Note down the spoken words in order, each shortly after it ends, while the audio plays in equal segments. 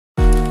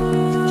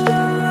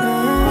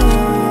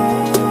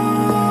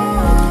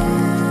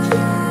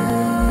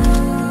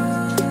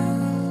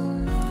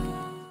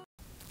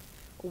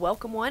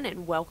welcome one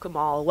and welcome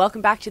all.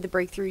 Welcome back to the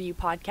Breakthrough You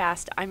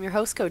podcast. I'm your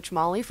host, Coach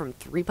Molly from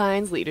Three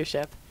Pines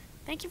Leadership.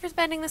 Thank you for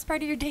spending this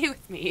part of your day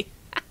with me.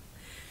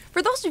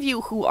 For those of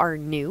you who are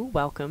new,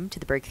 welcome to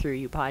the Breakthrough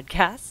You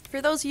podcast.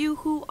 For those of you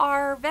who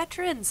are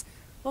veterans,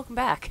 welcome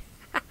back.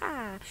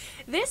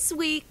 This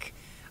week,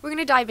 we're going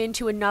to dive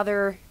into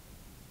another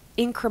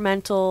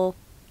incremental,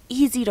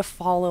 easy to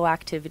follow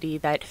activity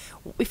that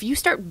if you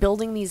start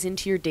building these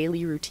into your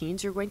daily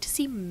routines, you're going to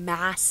see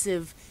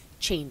massive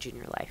change in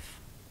your life.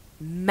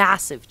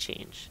 Massive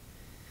change.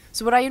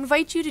 So what I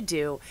invite you to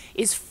do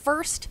is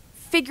first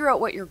figure out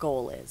what your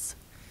goal is.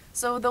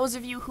 So those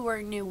of you who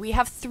are new, we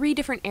have 3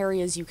 different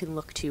areas you can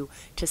look to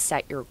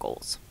set your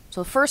goals.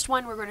 So the first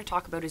one we're going to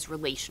talk about is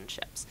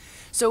relationships.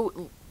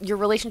 So your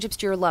relationships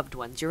to your loved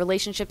ones, your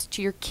relationships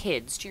to your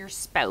kids, to your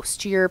spouse,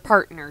 to your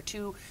partner,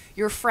 to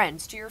your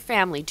friends, to your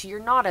family, to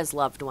your not as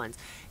loved ones.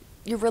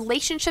 Your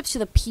relationships to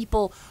the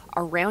people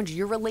around you,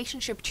 your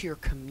relationship to your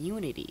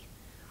community.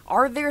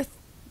 Are there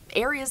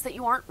areas that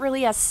you aren't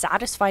really as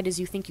satisfied as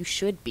you think you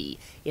should be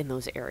in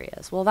those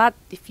areas? Well,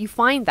 if you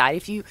find that,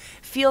 if you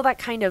feel that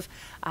kind of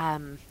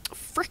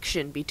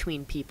friction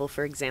between people,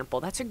 for example,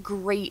 that's a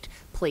great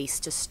place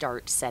to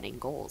start setting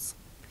goals.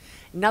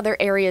 Another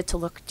area to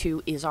look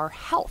to is our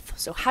health.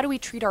 So how do we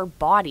treat our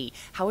body?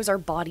 How is our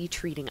body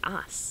treating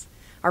us?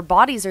 Our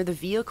bodies are the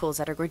vehicles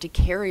that are going to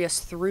carry us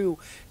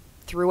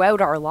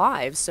throughout our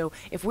lives. So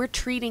if we're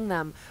treating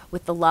them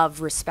with the love,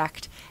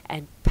 respect,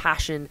 and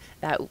passion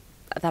that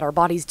our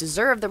bodies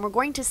deserve, then we're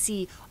going to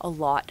see a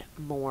lot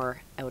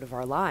more out of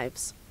our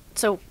lives.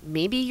 So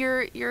maybe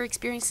you're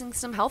experiencing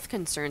some health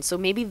concerns. So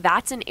maybe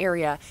that's an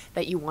area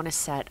that you want to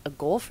set a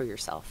goal for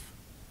yourself.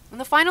 And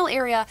the final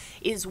area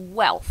is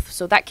wealth.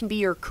 So that can be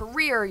your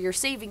career, your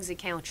savings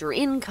account, your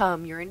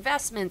income, your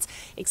investments,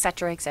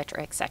 etc.,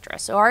 etc., etc.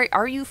 So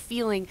are you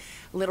feeling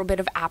a little bit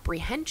of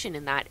apprehension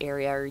in that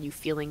area? Or are you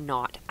feeling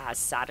not as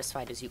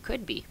satisfied as you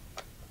could be?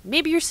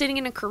 Maybe you're sitting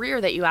in a career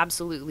that you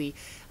absolutely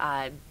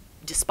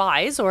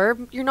despise, or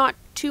you're not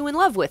too in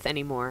love with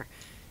anymore.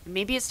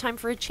 Maybe it's time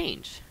for a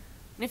change.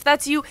 And if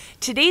that's you,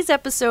 today's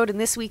episode and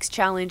this week's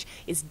challenge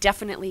is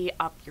definitely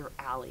up your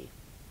alley.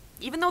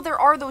 Even though there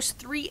are those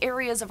 3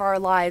 areas of our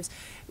lives,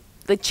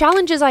 the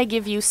challenges I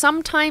give you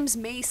sometimes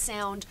may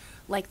sound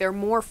like they're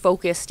more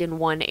focused in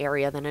one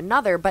area than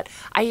another, but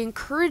I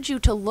encourage you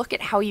to look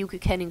at how you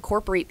can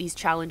incorporate these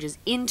challenges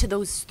into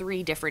those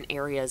 3 different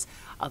areas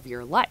of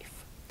your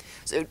life.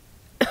 So,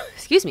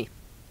 excuse me.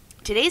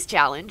 Today's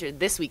challenge, or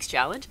this week's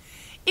challenge,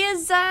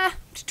 is to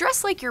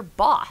dress like your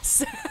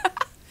boss.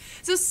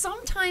 So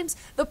sometimes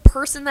the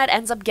person that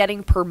ends up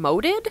getting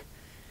promoted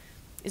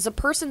is a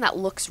person that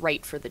looks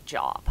right for the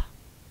job.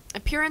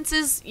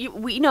 Appearances,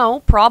 we know,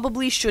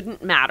 probably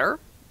shouldn't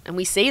matter, and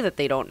we say that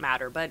they don't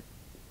matter, but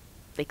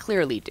they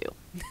clearly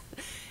do.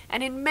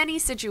 And in many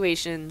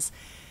situations,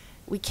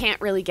 we can't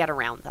really get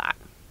around that.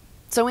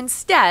 So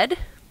instead,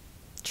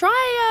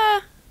 try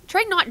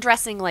not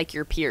dressing like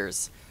your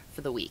peers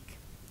for the week.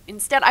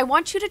 Instead, I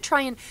want you to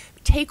try and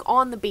take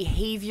on the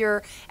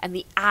behavior and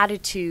the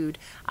attitude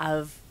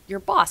of your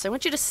boss. I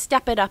want you to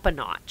step it up a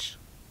notch.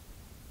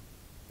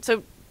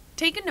 So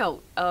take a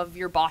note of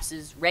your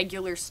boss's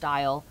regular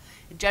style,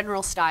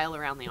 general style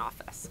around the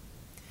office.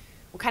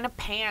 What kind of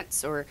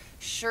pants or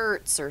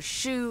shirts or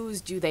shoes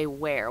do they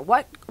wear?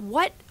 What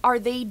are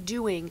they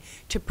doing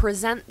to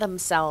present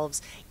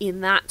themselves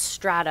in that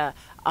strata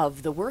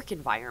of the work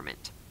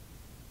environment?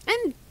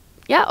 And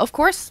yeah, of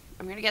course,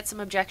 I'm going to get some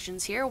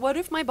objections here. What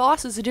if my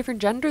boss is a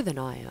different gender than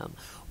I am?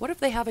 What if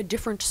they have a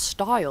different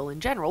style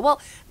in general?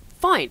 Well,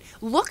 fine.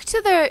 Look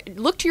to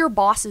your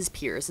boss's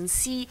peers and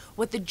see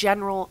what the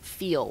general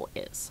feel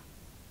is.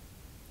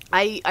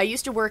 I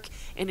used to work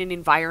in an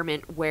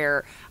environment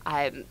where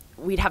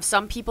we'd have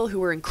some people who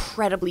were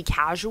incredibly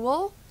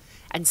casual,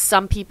 and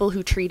some people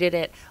who treated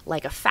it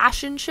like a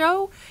fashion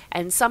show,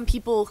 and some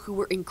people who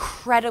were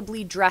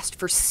incredibly dressed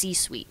for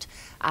C-suite,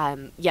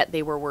 yet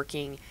they were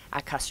working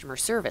at customer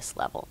service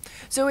level.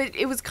 So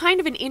it was kind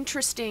of an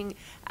interesting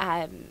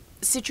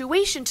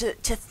situation to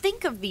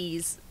think of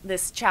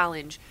this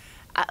challenge,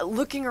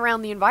 looking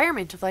around the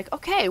environment of like,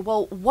 okay,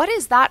 well, what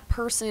is that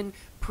person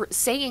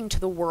saying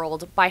to the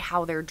world by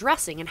how they're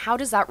dressing, and how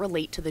does that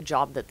relate to the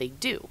job that they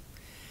do?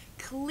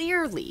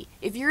 Clearly,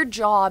 if your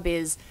job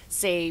is,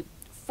 say,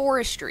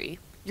 forestry,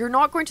 you're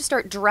not going to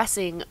start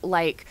dressing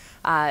like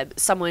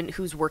someone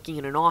who's working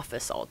in an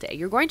office all day.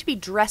 You're going to be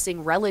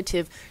dressing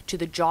relative to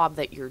the job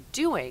that you're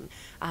doing,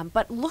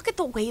 but look at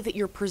the way that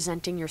you're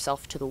presenting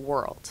yourself to the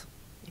world.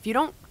 If you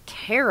don't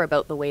care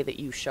about the way that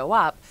you show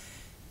up,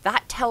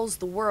 that tells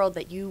the world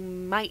that you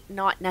might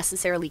not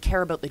necessarily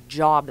care about the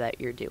job that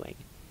you're doing.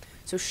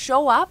 So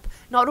show up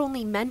not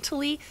only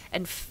mentally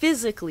and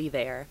physically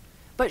there,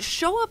 but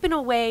show up in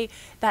a way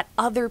that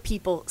other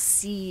people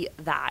see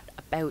that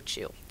about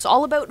you. It's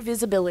all about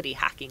visibility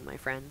hacking, my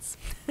friends.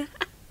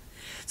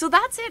 So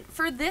that's it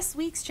for this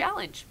week's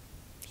challenge.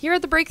 Here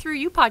at the Breakthrough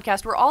You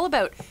podcast, we're all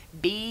about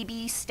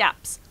baby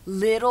steps,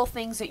 little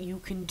things that you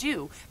can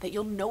do that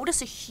you'll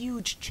notice a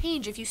huge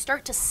change if you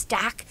start to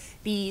stack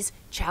these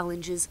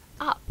challenges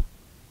up.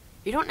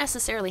 You don't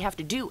necessarily have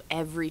to do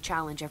every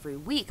challenge every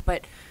week,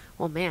 but,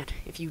 well, man,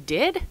 if you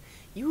did,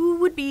 you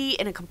would be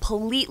in a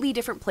completely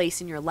different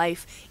place in your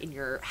life, in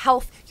your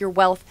health, your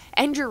wealth,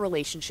 and your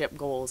relationship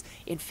goals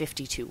in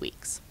 52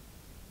 weeks.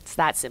 It's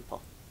that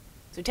simple.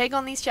 So take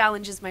on these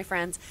challenges, my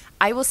friends.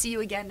 I will see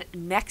you again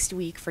next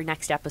week for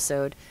next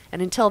episode.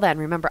 And until then,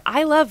 remember,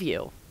 I love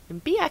you,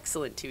 and be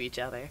excellent to each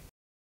other.